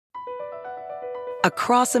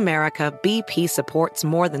Across America, BP supports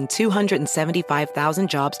more than 275,000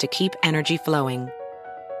 jobs to keep energy flowing.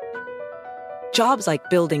 Jobs like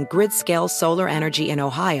building grid-scale solar energy in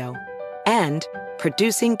Ohio and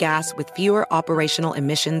producing gas with fewer operational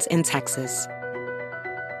emissions in Texas.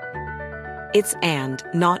 It's and,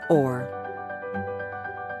 not or.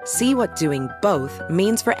 See what doing both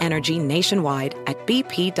means for energy nationwide at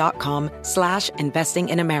bp.com/investing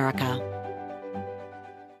in America.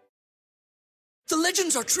 The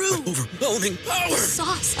legends are true. Overwhelming power! The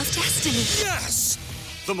sauce of destiny. Yes!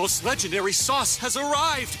 The most legendary sauce has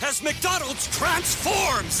arrived as McDonald's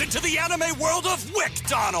transforms into the anime world of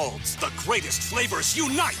WickDonald's. The greatest flavors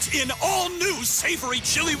unite in all new savory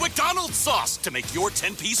chili McDonald's sauce to make your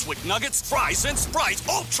 10-piece Wick Nuggets, fries, and Sprite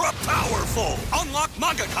ultra-powerful. Unlock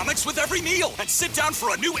manga comics with every meal and sit down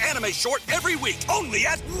for a new anime short every week only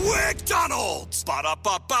at WickDonald's.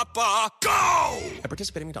 Ba-da-ba-ba-ba, go! At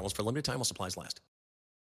participating McDonald's for a limited time while supplies last.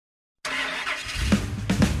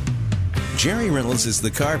 Jerry Reynolds is the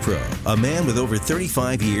car pro, a man with over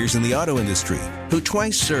 35 years in the auto industry, who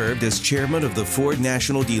twice served as chairman of the Ford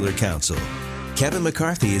National Dealer Council. Kevin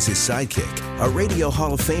McCarthy is his sidekick, a radio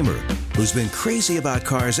Hall of Famer, who's been crazy about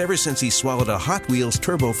cars ever since he swallowed a Hot Wheels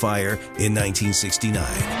Turbo Fire in 1969.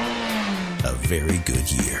 A very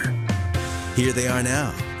good year. Here they are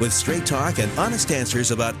now, with straight talk and honest answers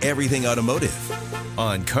about everything automotive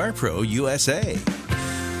on CarPro USA.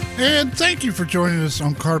 And thank you for joining us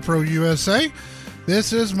on CarPro USA.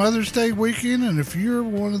 This is Mother's Day weekend, and if you're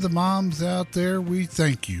one of the moms out there, we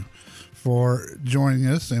thank you for joining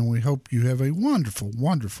us, and we hope you have a wonderful,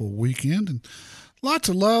 wonderful weekend, and lots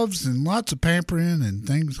of loves and lots of pampering and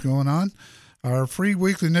things going on. Our free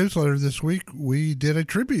weekly newsletter this week, we did a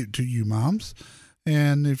tribute to you moms,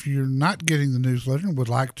 and if you're not getting the newsletter and would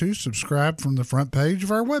like to, subscribe from the front page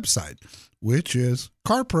of our website, which is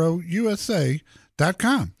carprousa.com.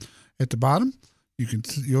 At the bottom,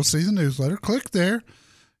 you'll see the newsletter. Click there.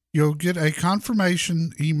 You'll get a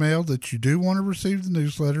confirmation email that you do want to receive the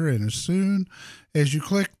newsletter, and as soon as you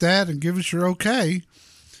click that and give us your okay,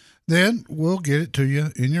 then we'll get it to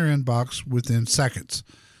you in your inbox within seconds.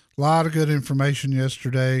 A lot of good information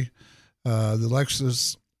yesterday. The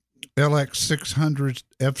Lexus LX 600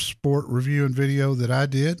 F Sport review and video that I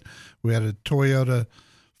did. We had a Toyota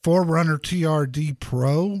 4Runner TRD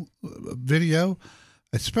Pro video,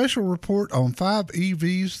 a special report on 5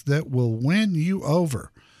 EVs that will win you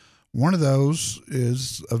over. One of those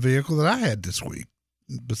is a vehicle that I had this week.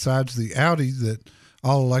 Besides the Audi that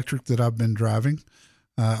all electric that I've been driving,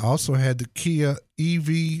 I also had the Kia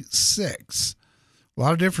EV6. A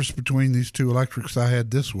lot of difference between these two electrics I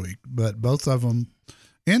had this week, but both of them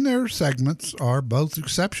in their segments are both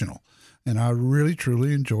exceptional, and I really,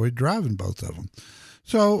 truly enjoyed driving both of them.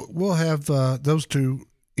 So we'll have those two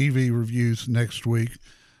EV reviews next week.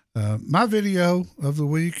 My video of the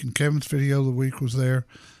week and Kevin's video of the week was there,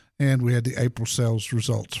 and we had the April sales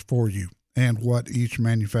results for you and what each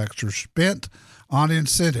manufacturer spent on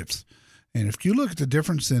incentives. And if you look at the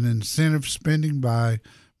difference in incentive spending by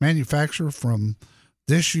manufacturer from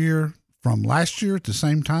this year, from last year at the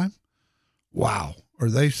same time, wow, are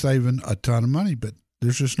they saving a ton of money? But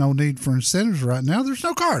there's just no need for incentives right now. There's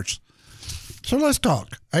no cars. So let's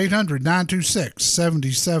talk.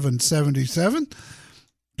 800-926-7777.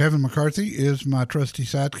 Kevin McCarthy is my trusty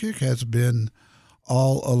sidekick, has been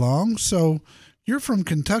all along. So you're from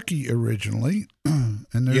Kentucky originally, and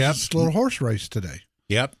there's this little horse race today.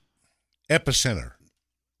 Yep. Epicenter.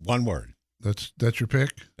 One word. That's your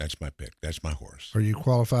pick? That's my pick. That's my horse. Are you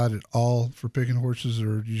qualified at all for picking horses,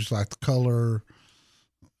 or do you just like the color?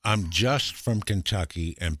 I'm just from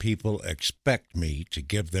Kentucky, and people expect me to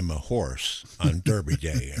give them a horse on Derby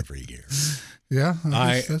Day every year. Yeah,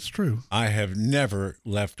 I guess that's true. I have never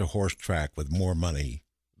left a horse track with more money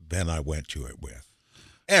than I went to it with.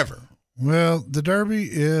 Ever. Well, the Derby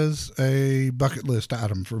is a bucket list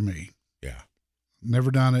item for me. Yeah. Never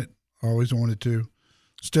done it. Always wanted to.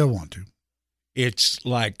 Still want to. It's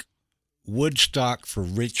like Woodstock for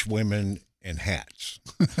rich women and hats.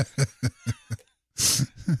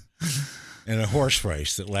 And a horse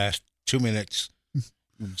race that lasts 2 minutes,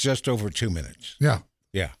 just over 2 minutes. Yeah.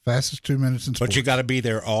 Yeah. Fastest 2 minutes in sports. But you got to be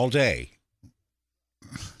there all day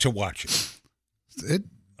to watch it.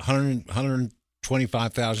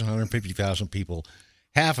 125,000, 150,000 people.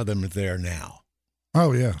 Half of them are there now.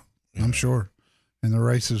 Oh, yeah. I'm sure. And the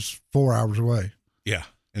race is 4 hours away. Yeah.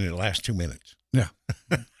 And it lasts 2 minutes. Yeah.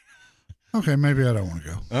 Okay. Maybe I don't want to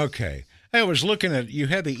go. Okay. I was looking at, you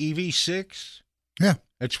had the EV6. Yeah.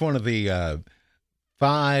 It's one of the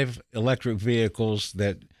 5 electric vehicles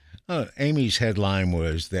that Amy's headline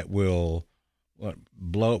was that will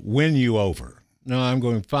win you over. No, I'm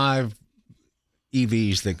going 5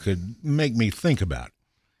 EVs that could make me think about it.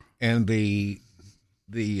 And the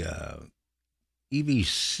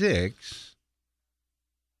EV6.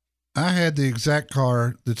 I had the exact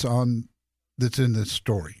car that's in this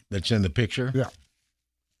story. That's in the picture? Yeah.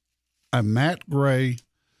 A matte gray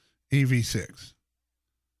EV6.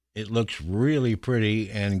 It looks really pretty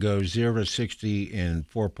and goes 0 to 60 in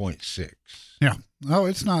 4.6. Yeah. Oh,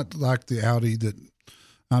 it's not like the Audi that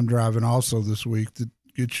I'm driving also this week that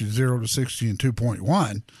gets you 0 to 60 in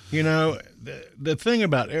 2.1. You know, the thing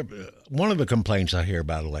about one of the complaints I hear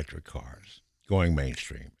about electric cars going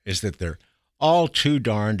mainstream is that they're all too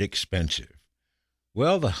darned expensive.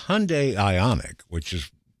 Well, the Hyundai Ioniq, which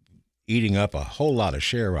is eating up a whole lot of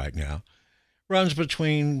share right now, runs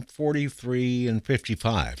between 43 and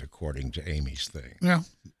 55, according to Amy's thing. Yeah.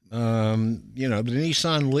 You know, the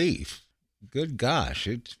Nissan Leaf, good gosh,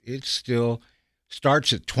 it still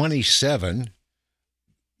starts at 27.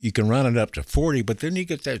 You can run it up to 40, but then you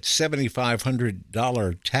get that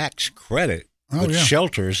 $7,500 tax credit, which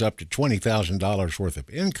shelters up to $20,000 worth of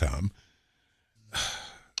income.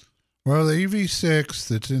 Well, the EV6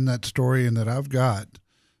 that's in that story and that I've got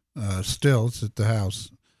still, it's at the house,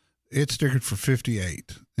 it's stickered for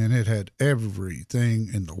 58, and it had everything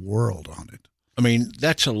in the world on it. I mean,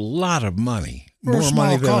 that's a lot of money. For a small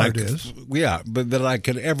money than car I it could, is. Yeah, but that I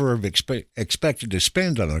could ever have expected to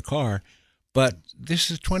spend on a car. But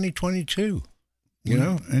this is 2022, you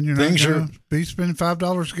know? And you're not going to be spending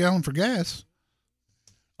 $5 a gallon for gas.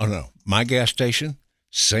 Oh, no. My gas station,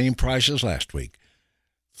 same price as last week.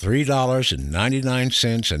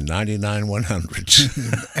 $3.99 and 99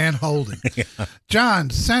 100ths. And holding. Yeah. John,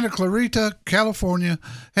 Santa Clarita, California.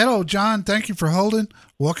 Hello, John. Thank you for holding.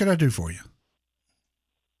 What can I do for you?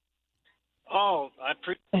 Oh, I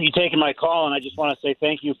appreciate you taking my call, and I just want to say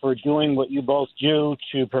thank you for doing what you both do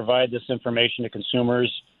to provide this information to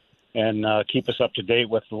consumers and keep us up to date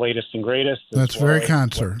with the latest and greatest. That's very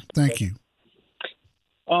kind, sir. Thank you.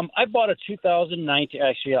 I bought a 2019,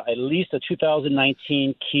 actually at least a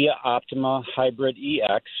 2019 Kia Optima Hybrid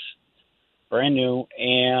EX, brand new,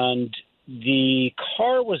 and the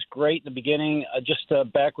car was great in the beginning. Just a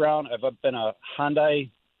background, I've been a Hyundai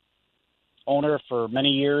owner for many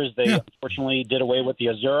years. They unfortunately did away with the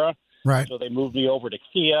Azura. Right. So they moved me over to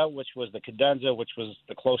Kia, which was the Cadenza, which was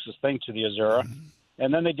the closest thing to the Azura.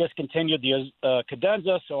 And then they discontinued the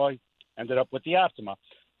Cadenza, so I ended up with the Optima.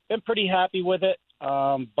 Been pretty happy with it,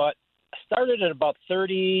 but started at about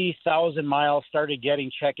 30,000 miles, started getting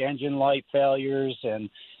check engine light failures and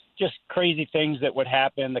just crazy things that would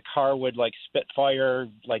happen. The car would like spit fire,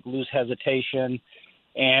 like lose hesitation.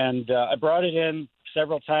 And I brought it in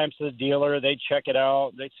several times to the dealer. They'd check it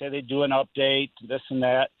out. They'd say they'd do an update, this and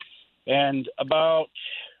that. And about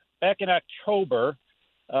back in October,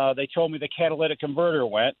 they told me the catalytic converter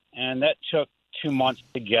went, and that took 2 months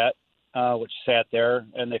to get, which sat there,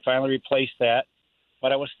 and they finally replaced that.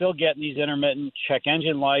 But I was still getting these intermittent check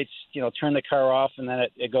engine lights, turn the car off, and then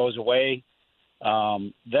it goes away.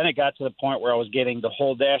 Then it got to the point where I was getting the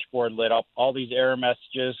whole dashboard lit up, all these error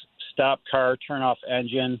messages, stop car, turn off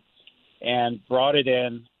engine, and brought it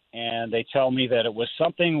in, and they tell me that it was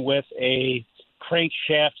something with a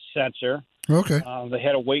crankshaft sensor. Okay. They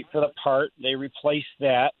had to wait for the part. They replaced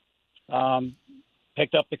that.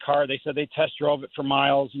 Picked up the car. They said they test drove it for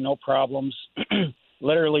miles, no problems.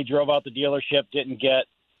 Literally drove out the dealership, didn't get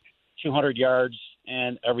 200 yards,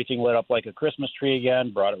 and everything lit up like a Christmas tree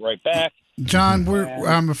again, brought it right back. John,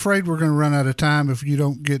 I'm afraid we're going to run out of time if you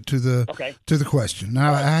don't get to the question.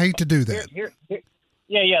 Now, I hate to do that.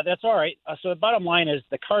 Yeah, that's all right. So the bottom line is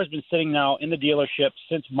the car's been sitting now in the dealership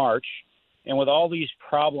since March, and with all these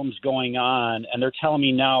problems going on, and they're telling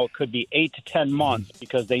me now it could be 8 to 10 months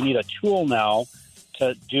because they need a tool now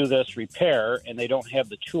to do this repair, and they don't have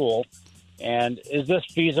the tool. And is this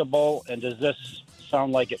feasible, and does this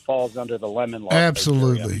sound like it falls under the lemon law?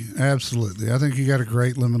 Absolutely. I think you got a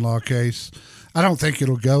great lemon law case. I don't think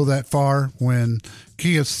it'll go that far. When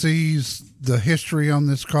Kia sees the history on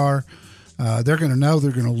this car, they're going to know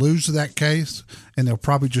they're going to lose that case, and they'll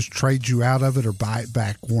probably just trade you out of it or buy it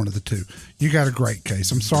back, one of the two. You got a great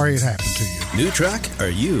case. I'm sorry it happened to you. New truck or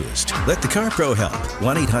used? Let the Car Pro help.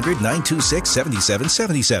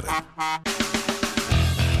 1-800-926-7777.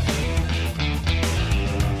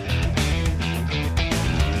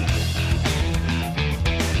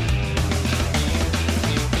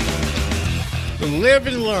 Live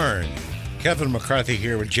and learn. Kevin McCarthy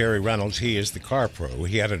here with Jerry Reynolds. He is the Car Pro.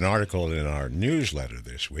 He had an article in our newsletter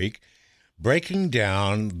this week breaking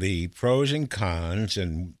down the pros and cons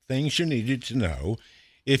and things you needed to know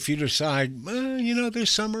if you decide,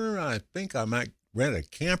 this summer I think I might rent a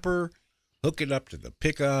camper hook it up to the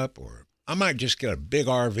pickup, or I might just get a big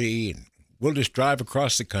RV and we'll just drive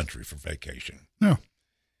across the country for vacation. Yeah.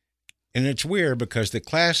 And it's weird because the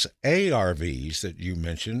Class A RVs that you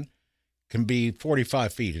mentioned can be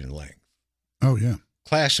 45 feet in length. Oh, yeah.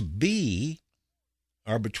 Class B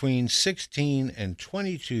are between 16 and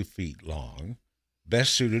 22 feet long,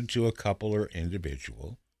 best suited to a couple or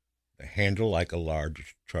individual. They handle like a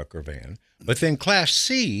large truck or van. But then Class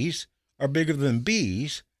C's are bigger than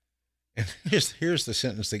B's. And here's the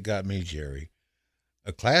sentence that got me, Jerry.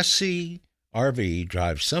 A Class C RV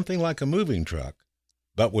drives something like a moving truck,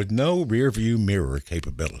 but with no rear view mirror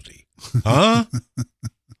capability. Huh?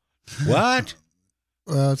 What?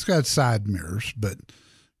 Well, it's got side mirrors, but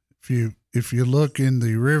if you look in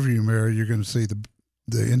the rearview mirror, you're going to see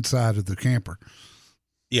the inside of the camper.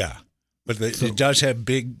 Yeah, but it does have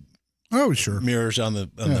big mirrors on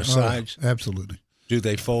the sides. Oh, absolutely. Do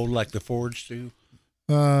they fold like the Fords do?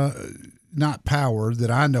 Not power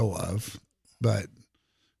that I know of, but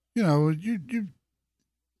you know,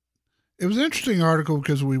 it was an interesting article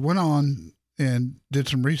because we went on and did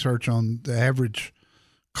some research on the average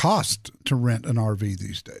cost to rent an RV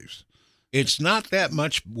these days. It's not that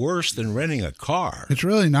much worse than renting a car. It's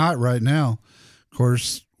really not right now. Of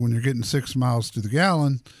course, when you're getting 6 miles to the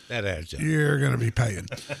gallon, that adds up. You're going to be paying.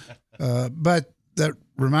 But that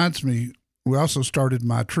reminds me, we also started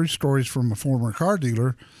my True Stories from a Former Car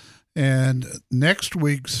Dealer, and next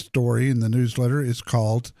week's story in the newsletter is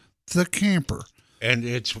called The Camper. And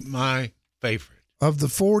it's my favorite. Of the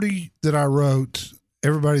 40 that I wrote,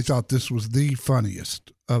 everybody thought this was the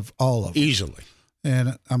funniest of all of them. Easily.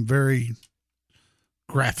 And I'm very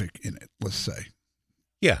graphic in it, let's say.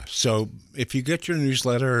 Yeah, so if you get your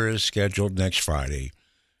newsletter as scheduled next Friday,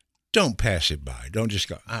 don't pass it by. Don't just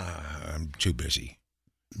go, I'm too busy.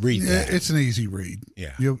 Read that. It's an easy read.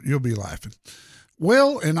 Yeah. You'll be laughing.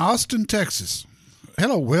 Will in Austin, Texas.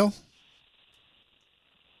 Hello, Will.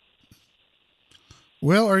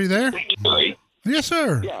 Will, are you there? Gary. Yes,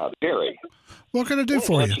 sir. Yeah, Gary. What can I do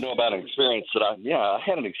for you? Let you know about an experience that I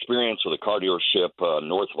had an experience with a car dealership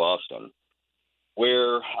north of Austin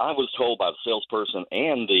where I was told by the salesperson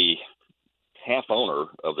and the half owner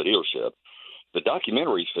of the dealership the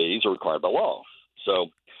documentary fees are required by law. So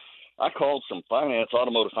I called some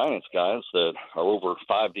automotive finance guys that are over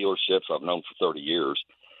 5 dealerships I've known for 30 years.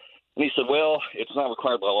 And he said, well, it's not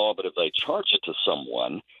required by law, but if they charge it to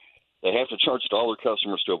someone, they have to charge it to all their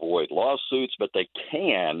customers to avoid lawsuits, but they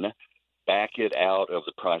can back it out of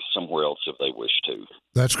the price somewhere else if they wish to.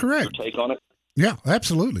 That's correct. Your take on it? Yeah,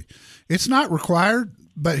 absolutely. It's not required,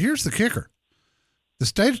 but here's the kicker. The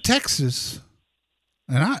state of Texas,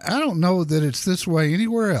 and I don't know that it's this way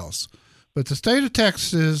anywhere else, but the state of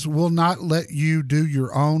Texas will not let you do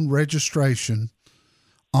your own registration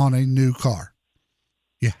on a new car.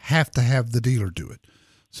 You have to have the dealer do it.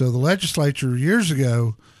 So the legislature years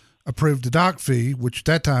ago approved a doc fee, which at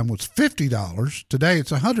that time was $50. Today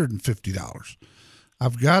it's $150.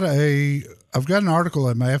 I've got an article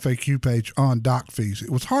on my FAQ page on doc fees. It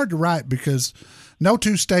was hard to write because no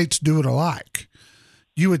two states do it alike.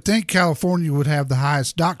 You would think California would have the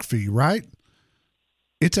highest doc fee, right?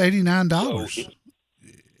 It's $89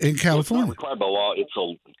 in California. It's not required by law.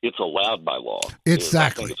 It's allowed by law.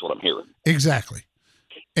 Exactly. I think that's what I'm hearing. Exactly.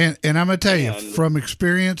 And I'm going to tell you, from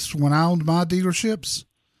experience, when I owned my dealerships,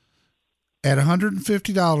 at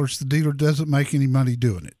 $150, the dealer doesn't make any money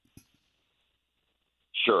doing it.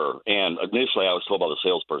 Sure. And initially I was told by the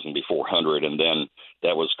salesperson to be $400, and then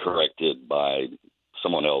that was corrected by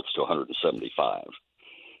someone else to $175.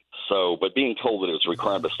 So, but being told that it was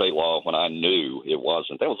required by state law when I knew it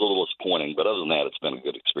wasn't, that was a little disappointing. But other than that, it's been a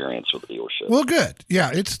good experience with the dealership. Well, good.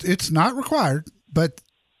 Yeah, it's not required, but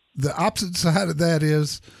the opposite side of that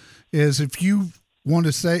is if you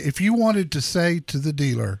wanted to say to the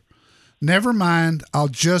dealer, never mind, I'll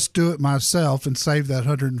just do it myself and save that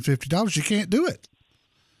 $150, you can't do it.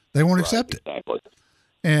 They won't accept it. Exactly.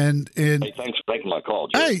 And hey, thanks for taking my call,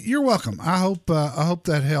 Joe. Hey, you're welcome. I hope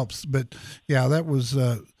that helps. But yeah, that was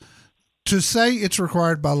to say it's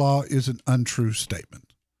required by law is an untrue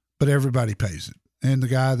statement. But everybody pays it, and the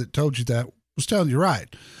guy that told you that was telling you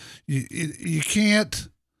right. You can't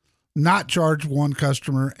not charge one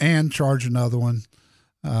customer and charge another one,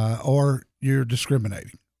 or you're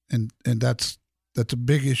discriminating, and that's a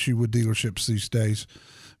big issue with dealerships these days,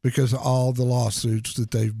 because of all the lawsuits that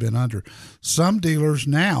they've been under. Some dealers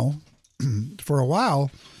now, for a while,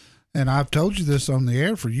 and I've told you this on the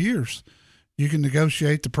air for years, you can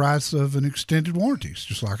negotiate the price of an extended warranty. It's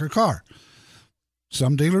just like a car.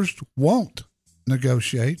 Some dealers won't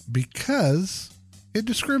negotiate because it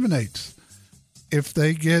discriminates. If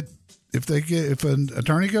they get if an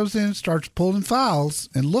attorney goes in and starts pulling files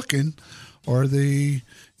and looking, or the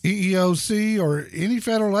EEOC or any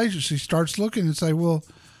federal agency starts looking and say, well,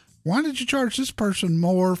 why did you charge this person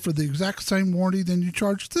more for the exact same warranty than you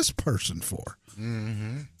charged this person for?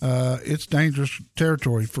 Mm-hmm. It's dangerous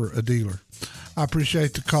territory for a dealer. I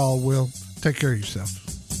appreciate the call, Will. Take care of yourself.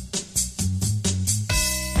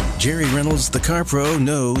 Jerry Reynolds, the Car Pro,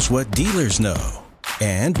 knows what dealers know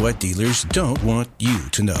and what dealers don't want you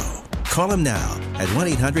to know. Call him now at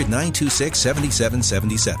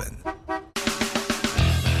 1-800-926-7777.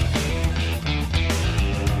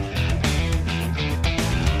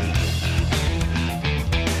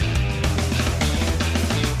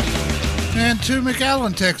 And to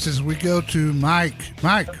McAllen, Texas, we go to Mike.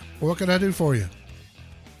 Mike, what can I do for you?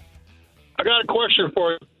 I got a question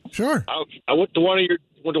for you. Sure. I went to one of your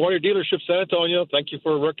dealerships, San Antonio. Thank you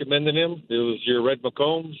for recommending him. It was your Red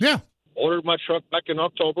McCombs. Yeah. Ordered my truck back in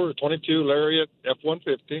October, 22 Lariat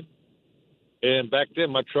F-150. And back then,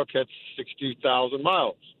 my truck had 60,000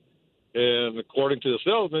 miles. And according to the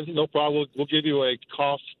salesman, no problem. We'll give you a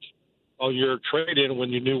cost on your trade-in when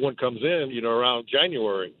your new one comes in, around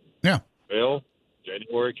January. Yeah. Well,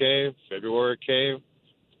 January came, February came,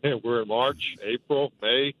 and we're in March, April,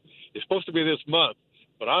 May. It's supposed to be this month.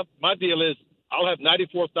 But my deal is I'll have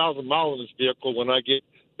 94,000 miles in this vehicle when I get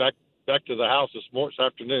back to the house this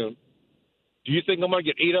afternoon. Do you think I'm going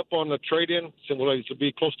to get ate up on the trade-in? Similar to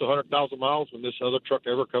be close to 100,000 miles when this other truck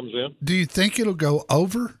ever comes in? Do you think it'll go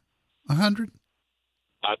over 100?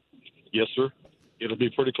 Yes, sir. It'll be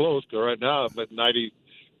pretty close. Because right now I'm at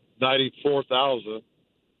 94,000.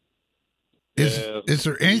 Is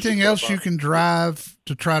there anything else you can drive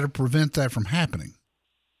to try to prevent that from happening?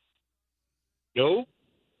 No,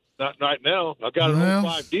 not right now. I've got an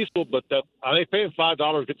 05 diesel, but I ain't paying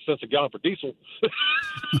 $5.50 a gallon for diesel.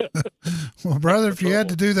 Well, brother, if you had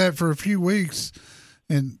to do that for a few weeks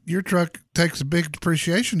and your truck takes a big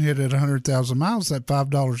depreciation hit at 100,000 miles, that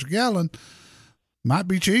 $5 a gallon might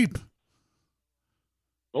be cheap.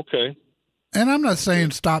 Okay. And I'm not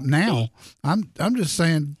saying stop now. I'm just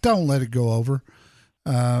saying don't let it go over.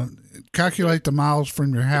 Calculate the miles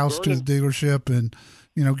from your house to the dealership and,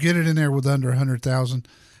 get it in there with under 100,000.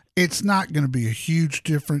 It's not going to be a huge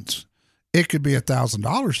difference. It could be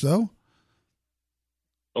 $1,000 though.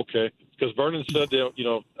 Okay. Because Vernon said, I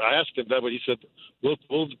asked him that, but he said, we'll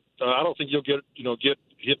I don't think you'll get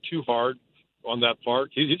hit too hard on that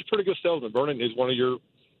part. He's a pretty good salesman. Vernon is one of your,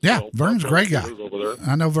 Vernon's a great guy.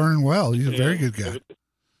 I know Vernon well. He's a very good guy.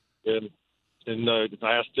 And I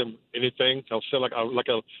asked him anything. I'll say like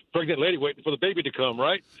a pregnant lady waiting for the baby to come,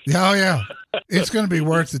 right? Oh yeah, it's going to be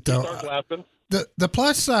worth it though. Start laughing. The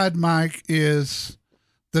plus side, Mike, is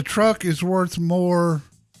the truck is worth more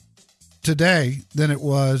today than it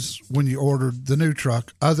was when you ordered the new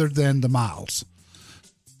truck, other than the miles.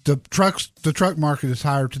 The truck market is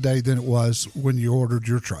higher today than it was when you ordered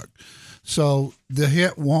your truck. So the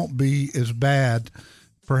hit won't be as bad,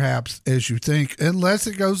 perhaps, as you think, unless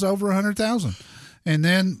it goes over 100,000, and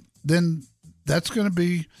then that's going to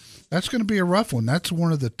be a rough one. That's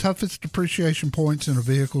one of the toughest depreciation points in a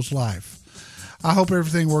vehicle's life. I hope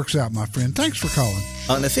everything works out, my friend. Thanks for calling.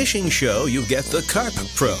 On a fishing show, you get the Carp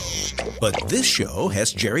Pro. But this show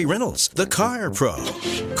has Jerry Reynolds, the Car Pro.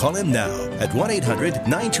 Call him now at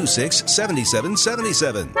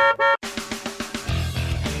 1-800-926-7777.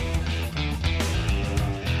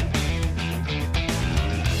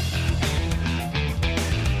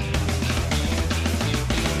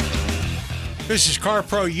 This is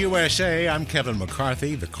CarPro USA. I'm Kevin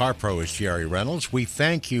McCarthy. The CarPro is Jerry Reynolds. We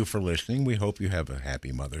thank you for listening. We hope you have a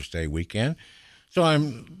happy Mother's Day weekend. So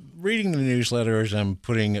I'm reading the newsletters. I'm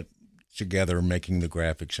putting it together, making the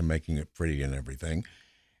graphics and making it pretty and everything.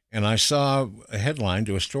 And I saw a headline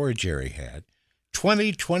to a story Jerry had.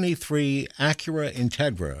 2023 Acura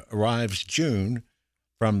Integra arrives June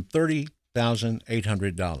from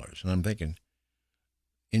 $30,800. And I'm thinking,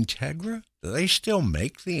 Integra? Do they still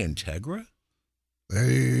make the Integra?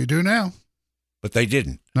 They do now. But they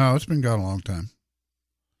didn't. No, it's been gone a long time.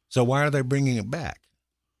 So why are they bringing it back?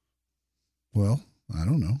 Well, I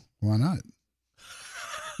don't know. Why not?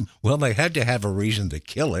 Well, they had to have a reason to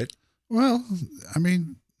kill it. Well, I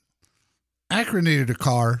mean, Acura needed a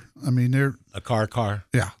car. I mean, they're... A car?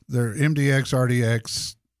 Yeah. Their MDX,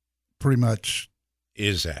 RDX pretty much...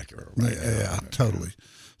 is Acura, right? Yeah, totally.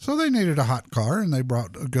 So they needed a hot car, and they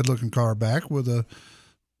brought a good-looking car back with a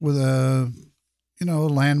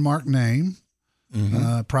landmark name.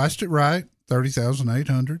 Mm-hmm. Priced it right,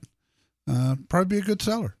 $30,800. Probably be a good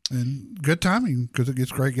seller and good timing because it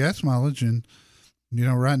gets great gas mileage. And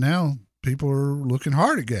right now people are looking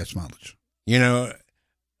hard at gas mileage.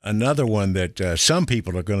 Another one that some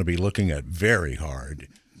people are going to be looking at very hard.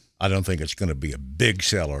 I don't think it's going to be a big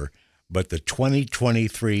seller, but the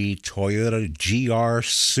 2023 Toyota GR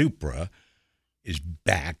Supra is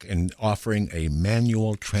back and offering a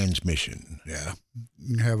manual transmission. Yeah.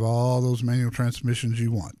 You can have all those manual transmissions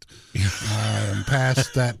you want. I am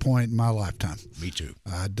past that point in my lifetime. Me too.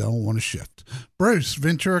 I don't want to shift. Bruce,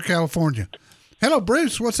 Ventura, California. Hello,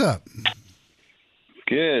 Bruce. What's up?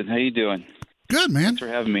 Good. How you doing? Good, man. Thanks for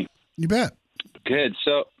having me. You bet. Good.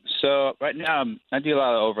 So right now I do a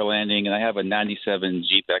lot of overlanding, and I have a 97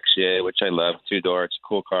 Jeep XJ, which I love. 2-door. It's a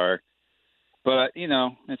cool car. But,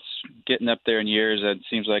 it's getting up there in years. It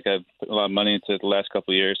seems like I've put a lot of money into it the last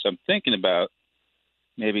couple of years. So I'm thinking about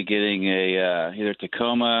maybe getting a either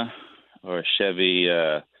Tacoma or a Chevy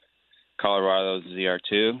Colorado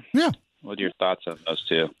ZR2. Yeah. What are your thoughts on those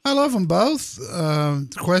two? I love them both. The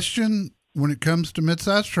question when it comes to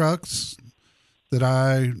midsize trucks that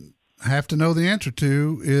I have to know the answer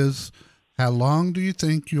to is, how long do you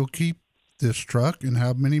think you'll keep this truck, and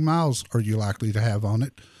how many miles are you likely to have on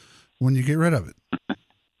it when you get rid of it?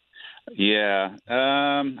 Yeah.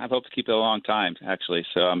 I hope to keep it a long time, actually.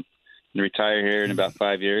 So I'm going to retire here in about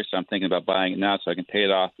 5 years. So I'm thinking about buying it now so I can pay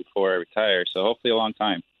it off before I retire. So hopefully a long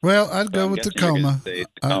time. Well, I'd go with Tacoma.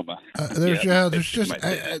 Tacoma.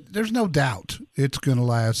 There's no doubt it's going to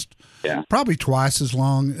last Yeah. probably twice as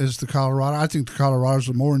long as the Colorado. I think the Colorado is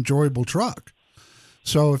a more enjoyable truck.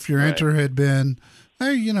 So if your enter had been,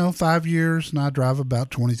 5 years, and I drive about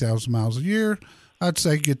 20,000 miles a year, I'd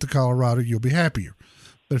say get the Colorado. You'll be happier.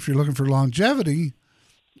 But if you're looking for longevity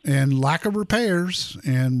and lack of repairs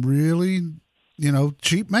and really,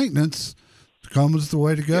 cheap maintenance, Tacoma's the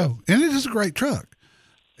way to go. Yeah. And it is a great truck.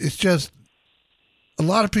 It's just a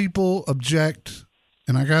lot of people object,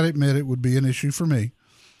 and I got to admit it would be an issue for me.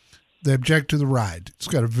 They object to the ride. It's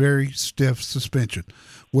got a very stiff suspension,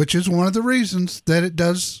 which is one of the reasons that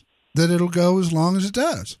it'll go as long as it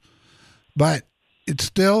does. But it's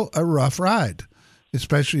still a rough ride,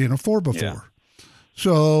 especially in a 4x4. Yeah.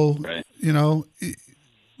 So,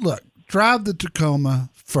 look, drive the Tacoma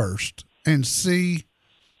first and see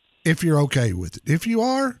if you're okay with it. If you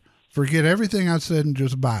are, forget everything I said and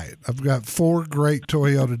just buy it. I've got 4 great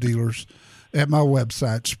Toyota dealers at my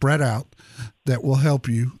website spread out that will help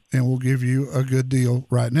you and will give you a good deal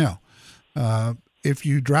right now. If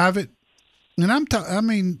you drive it,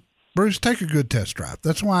 and Bruce, take a good test drive.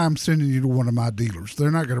 That's why I'm sending you to one of my dealers.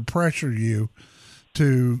 They're not going to pressure you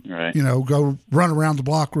to, go run around the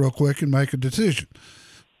block real quick and make a decision.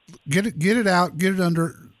 Get it out, get it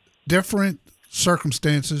under different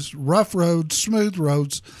circumstances, rough roads, smooth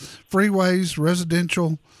roads, freeways,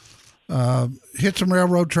 residential, hit some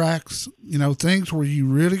railroad tracks, things where you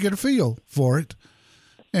really get a feel for it.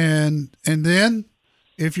 And then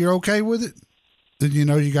if you're okay with it, then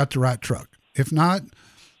you got the right truck. If not,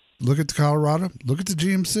 look at the Colorado, look at the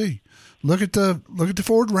GMC, look at the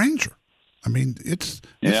Ford Ranger. I mean, it's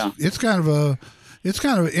kind of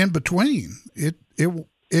in between.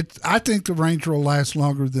 I think the Ranger will last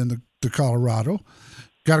longer than the Colorado.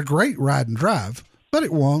 Got a great ride and drive, but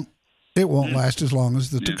it won't last as long as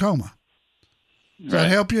the Tacoma. Does that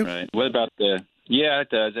help you? Right. What about yeah, it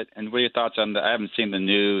does. And what are your thoughts on I haven't seen the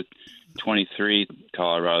new 23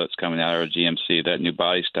 Colorado that's coming out, or GMC, that new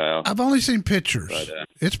body style. I've only seen pictures. But,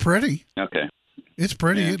 it's pretty. Okay. It's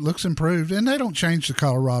pretty. Yeah. It looks improved. And they don't change the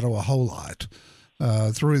Colorado a whole lot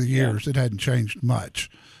through the years. Yeah. It hadn't changed much.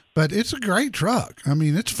 But it's a great truck. I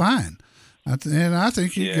mean, it's fine. And I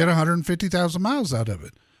think you get 150,000 miles out of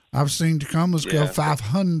it. I've seen Tacomas go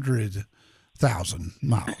 500,000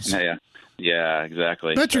 miles. Yeah,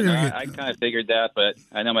 exactly. I kind of figured that, but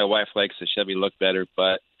I know my wife likes the Chevy look better,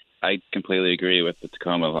 but I completely agree with the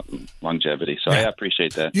Tacoma longevity. So I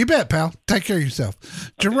appreciate that. You bet, pal. Take care of yourself.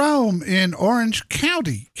 Okay. Jerome in Orange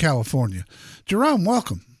County, California. Jerome,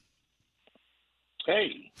 welcome.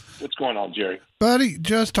 Hey, what's going on, Jerry? Buddy,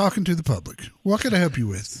 just talking to the public. What can I help you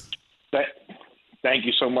with? Thank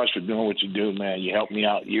you so much for doing what you do, man. You helped me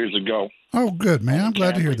out years ago. Oh, good, man. I'm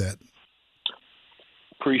glad to hear that.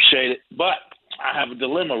 Appreciate it. But I have a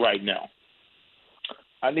dilemma right now.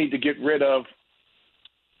 I need to get rid of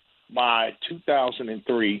my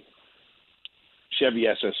 2003 Chevy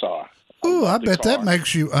SSR. Oh, I bet that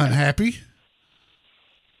makes you unhappy.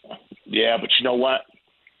 Yeah, but you know what?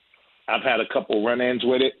 I've had a couple run-ins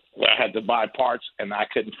with it where I had to buy parts and I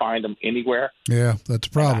couldn't find them anywhere. Yeah, that's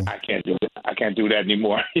a problem. I can't do it. I can't do that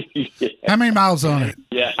anymore. How many miles on it?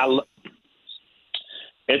 Yeah,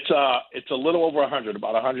 it's a little over 100,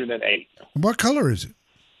 about 108. What color is it?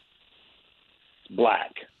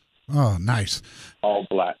 Black. Oh, nice. All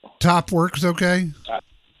black. Top works okay?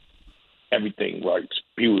 Everything works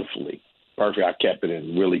beautifully. Perfect. I kept it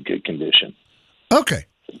in really good condition. Okay.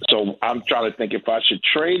 So I'm trying to think if I should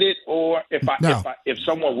trade it or if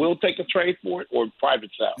someone will take a trade for it or private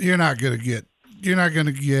sale. You're not going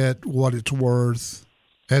to get what it's worth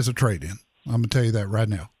as a trade-in. I'm going to tell you that right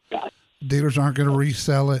now. Dealers aren't going to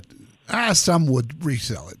resell it. Some would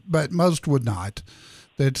resell it, but most would not.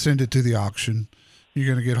 They'd send it to the auction. You're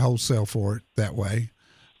going to get wholesale for it that way.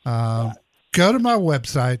 Go to my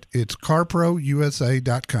website. It's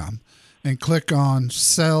carprousa.com and click on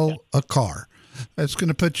Sell a Car. That's going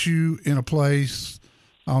to put you in a place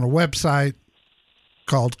on a website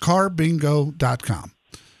called carbingo.com.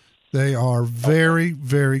 They are very,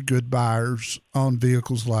 very good buyers on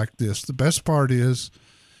vehicles like this. The best part is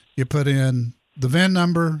you put in the VIN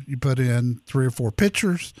number, you put in 3 or 4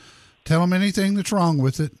 pictures, tell them anything that's wrong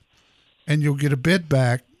with it, and you'll get a bid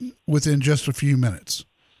back within just a few minutes.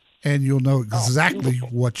 And you'll know exactly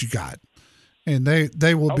what you got. And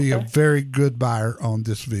they will be a very good buyer on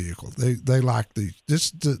this vehicle. They like these.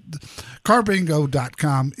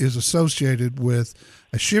 Carbingo.com is associated with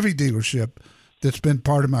a Chevy dealership that's been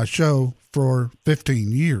part of my show for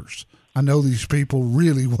 15 years. I know these people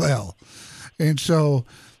really well. And so,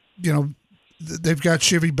 they've got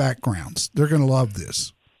Chevy backgrounds. They're going to love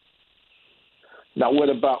this. Now, what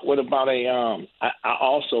about I'm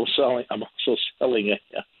also selling a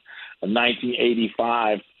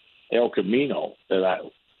 1985 El Camino that I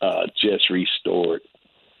just restored.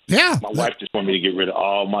 Yeah. My wife just wanted me to get rid of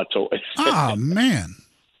all my toys. Oh, man.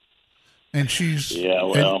 And she's... Yeah,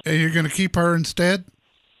 well... And you're going to keep her instead?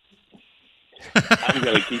 I'm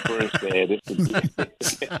going to keep her instead.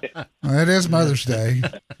 Well, it is Mother's Day.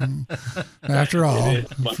 After all. It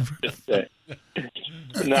is Mother's Day.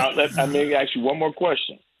 Now, let me ask you one more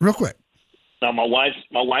question. Real quick. Now, my wife's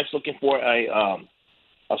looking for a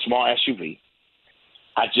small SUV.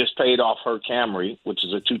 I just paid off her Camry, which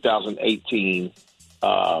is a 2018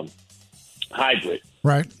 hybrid.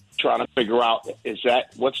 Right. Trying to figure out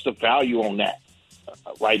what's the value on that?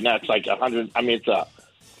 Right now, it's like 100. I mean, it's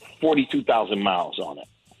 42,000 miles on it.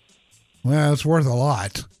 Well, it's worth a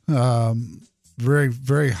lot. Very,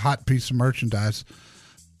 very hot piece of merchandise.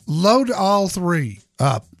 Load all 3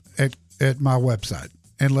 up at my website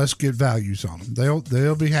and let's get values on them.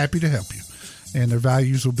 They'll be happy to help you, and their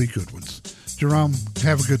values will be good ones. Jerome,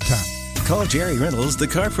 have a good time. Call Jerry Reynolds, the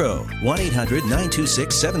Car Pro,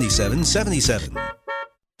 1-800-926-7777.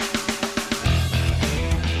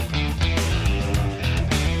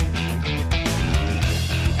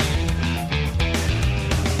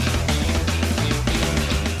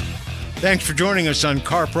 Thanks for joining us on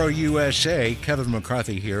CarPro USA. Kevin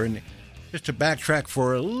McCarthy here. And just to backtrack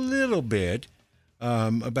for a little bit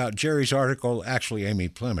about Jerry's article, actually Amy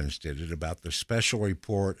Plemons did it, about the special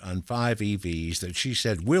report on 5 EVs that she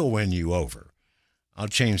said will win you over. I'll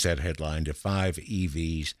change that headline to 5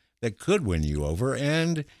 EVs that could win you over.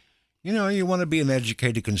 And, you want to be an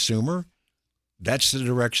educated consumer. That's the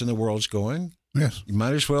direction the world's going. Yes. You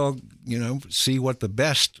might as well, see what the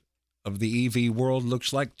best of the EV world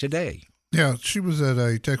looks like today. Yeah, she was at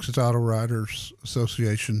a Texas Auto Writers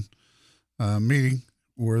Association meeting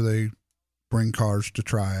where they bring cars to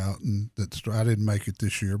try out, and I didn't make it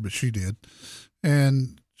this year, but she did.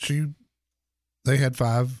 And they had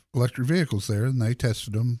 5 electric vehicles there, and they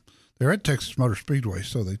tested them. They're at Texas Motor Speedway,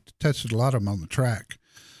 so they tested a lot of them on the track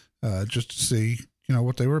just to see,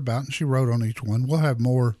 what they were about. And she wrote on each one. We'll have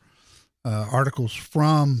more articles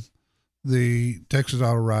from the Texas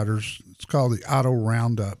Auto Writers. It's called the Auto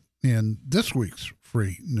Roundup in this week's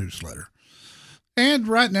free newsletter. And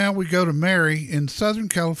right now we go to Mary in Southern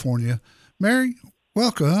California. Mary,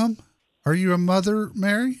 welcome. Are you a mother,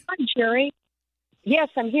 Mary? Hi, Jerry. Yes,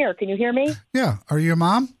 I'm here. Can you hear me? Yeah. Are you a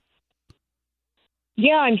mom?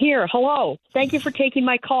 Yeah, I'm here. Hello. Thank you for taking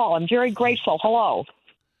my call. I'm very grateful. Hello.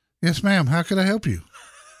 Yes, ma'am. How can I help you?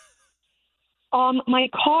 My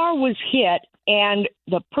car was hit, and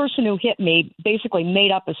the person who hit me basically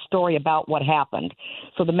made up a story about what happened.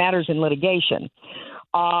 So the matter's in litigation.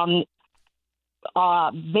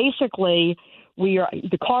 Basically,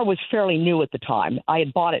 the car was fairly new at the time. I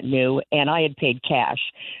had bought it new, and I had paid cash.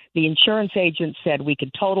 The insurance agent said we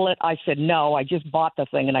could total it. I said, no, I just bought the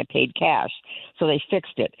thing, and I paid cash. So they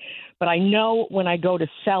fixed it. But I know when I go to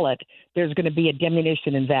sell it, there's going to be a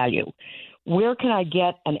diminution in value. Where can I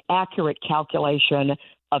get an accurate calculation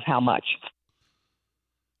of how much?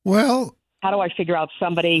 Well, how do I figure out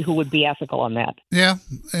somebody who would be ethical on that? Yeah,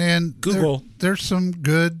 and Google. There's some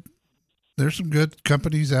good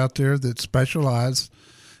companies out there that specialize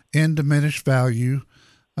in diminished value.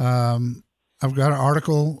 I've got an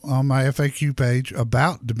article on my FAQ page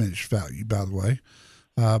about diminished value, by the way,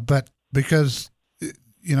 but because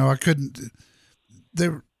I couldn't.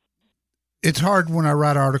 It's hard when I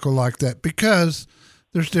write an article like that because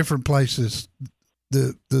there's different places.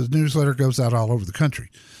 The newsletter goes out all over the country.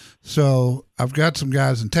 So I've got some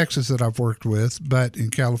guys in Texas that I've worked with, but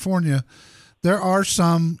in California, there are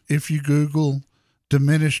some, if you Google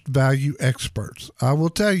diminished value experts, I will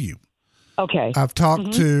tell you. Okay. I've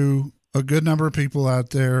talked to a good number of people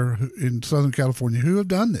out there in Southern California who have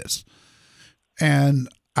done this. And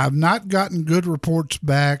I've not gotten good reports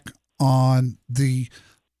back on the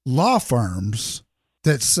law firms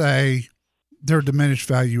that say they're diminished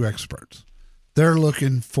value experts. They're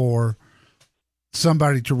looking for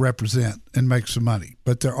somebody to represent and make some money.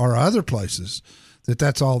 But there are other places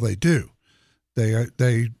that's all they do. They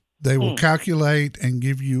will calculate and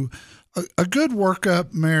give you a good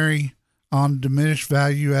workup, Mary, on diminished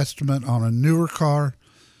value estimate on a newer car.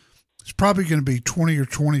 It's probably going to be 20 or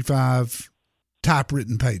 25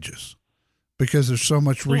 typewritten pages because there's so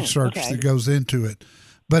much research that goes into it.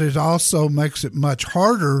 But it also makes it much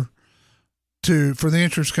harder for the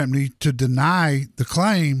insurance company to deny the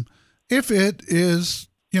claim if it is,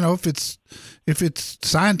 if it's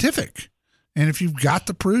scientific and if you've got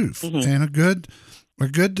the proof. And a good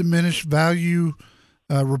diminished value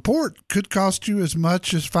report could cost you as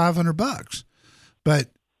much as $500.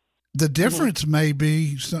 But the difference may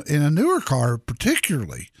be in a newer car,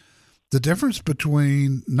 particularly the difference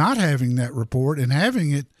between not having that report and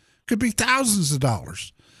having it could be thousands of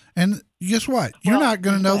dollars. And guess what? You're not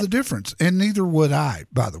going to know the difference. And neither would I,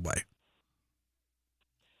 by the way.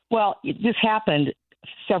 Well, this happened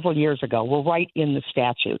several years ago. We're right in the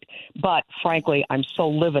statute. But frankly, I'm so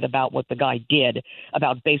livid about what the guy did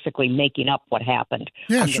about basically making up what happened.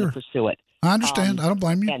 Yeah, I'm sure. going to pursue it. I understand. I don't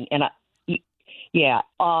blame you.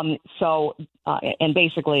 And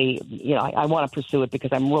basically, I want to pursue it because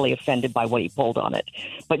I'm really offended by what he pulled on it.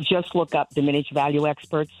 But just look up diminished value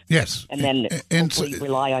experts. Yes. And then hopefully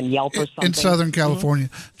rely on Yelp or something. In Southern California.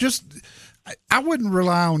 I wouldn't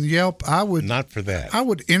rely on Yelp. Not for that. I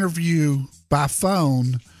would interview by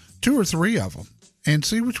phone 2 or 3 of them and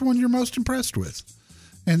see which one you're most impressed with.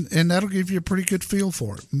 And that'll give you a pretty good feel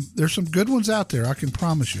for it. There's some good ones out there, I can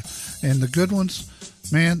promise you. And the good ones,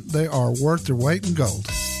 man, they are worth their weight in gold.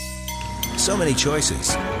 So many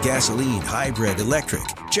choices. Gasoline, hybrid, electric.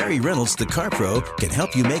 Jerry Reynolds, the Car Pro, can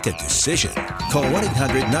help you make a decision. Call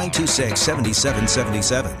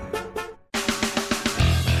 1-800-926-7777.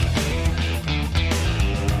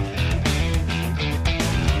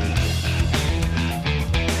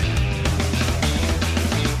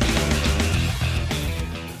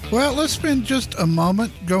 Well, let's spend just a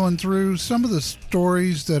moment going through some of the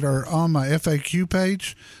stories that are on my FAQ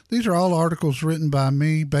page. These are all articles written by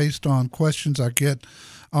me based on questions I get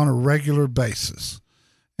on a regular basis.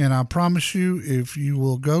 And I promise you, if you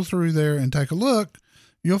will go through there and take a look,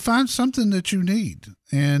 you'll find something that you need.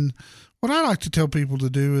 And what I like to tell people to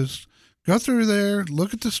do is go through there,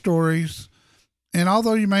 look at the stories, and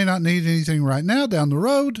although you may not need anything right now down the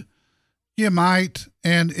road, you might,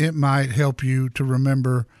 and it might help you to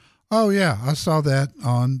remember, oh, yeah, I saw that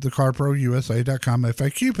on the CarProUSA.com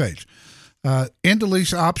FAQ page.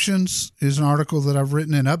 End-of-lease options is an article that I've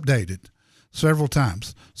written and updated several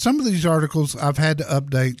times. Some of these articles I've had to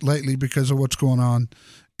update lately because of what's going on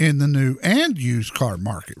in the new and used car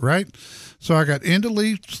market, right? So I got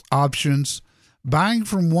end-of-lease options, buying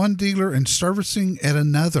from one dealer and servicing at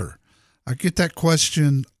another. I get that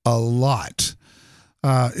question a lot.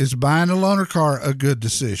 Is buying a loaner car a good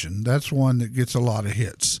decision? That's one that gets a lot of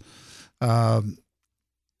hits. The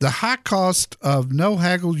high cost of no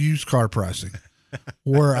haggle used car pricing,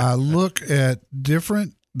 where I look at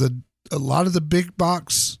a lot of the big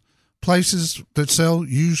box places that sell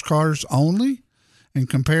used cars only and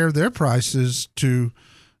compare their prices to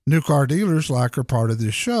new car dealers like are part of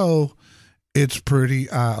this show. It's pretty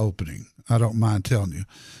eye-opening. I don't mind telling you.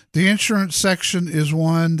 The insurance section is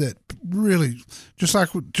one that really, just like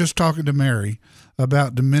just talking to Mary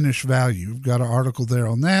about diminished value, we've got an article there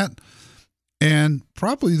on that. And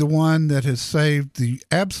probably the one that has saved the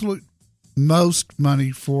absolute most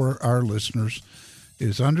money for our listeners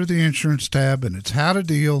is under the insurance tab, and it's how to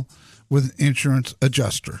deal with an insurance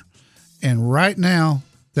adjuster. And right now,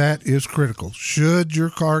 that is critical. Should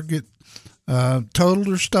your car get totaled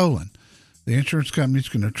or stolen, the insurance company is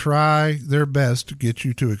going to try their best to get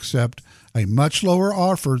you to accept a much lower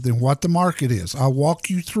offer than what the market is. I'll walk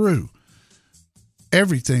you through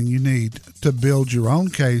everything you need to build your own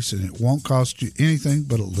case, and it won't cost you anything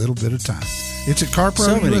but a little bit of time. It's at CarProUSA.com.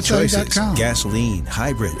 So many choices. Gasoline,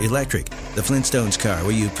 hybrid, electric. The Flintstones car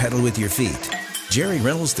where you pedal with your feet. Jerry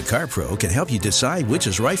Reynolds, the Car Pro, can help you decide which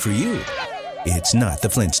is right for you. It's not the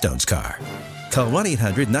Flintstones car. Call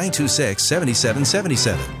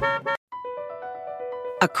 1-800-926-7777.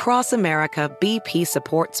 Across America, BP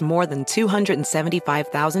supports more than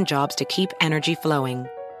 275,000 jobs to keep energy flowing.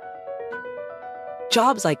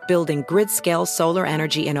 Jobs like building grid-scale solar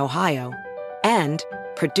energy in Ohio and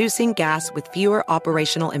producing gas with fewer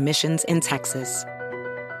operational emissions in Texas.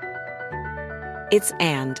 It's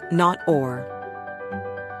and, not or.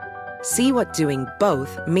 See what doing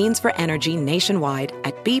both means for energy nationwide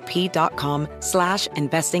at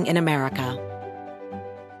bp.com/investing in America.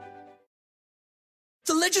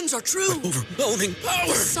 The legends are true. Overwhelming power!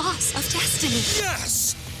 The sauce of destiny.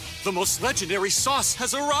 Yes! The most legendary sauce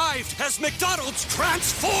has arrived as McDonald's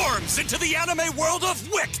transforms into the anime world of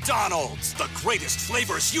WickDonald's. The greatest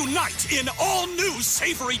flavors unite in all new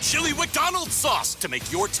savory chili McDonald's sauce to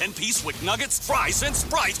make your 10-piece Wick Nuggets, fries, and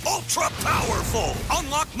Sprite ultra-powerful.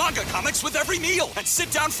 Unlock manga comics with every meal and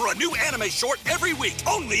sit down for a new anime short every week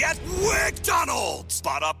only at WickDonald's.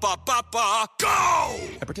 Ba-da-ba-ba-ba, go!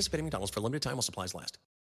 At participating McDonald's for a limited time while supplies last.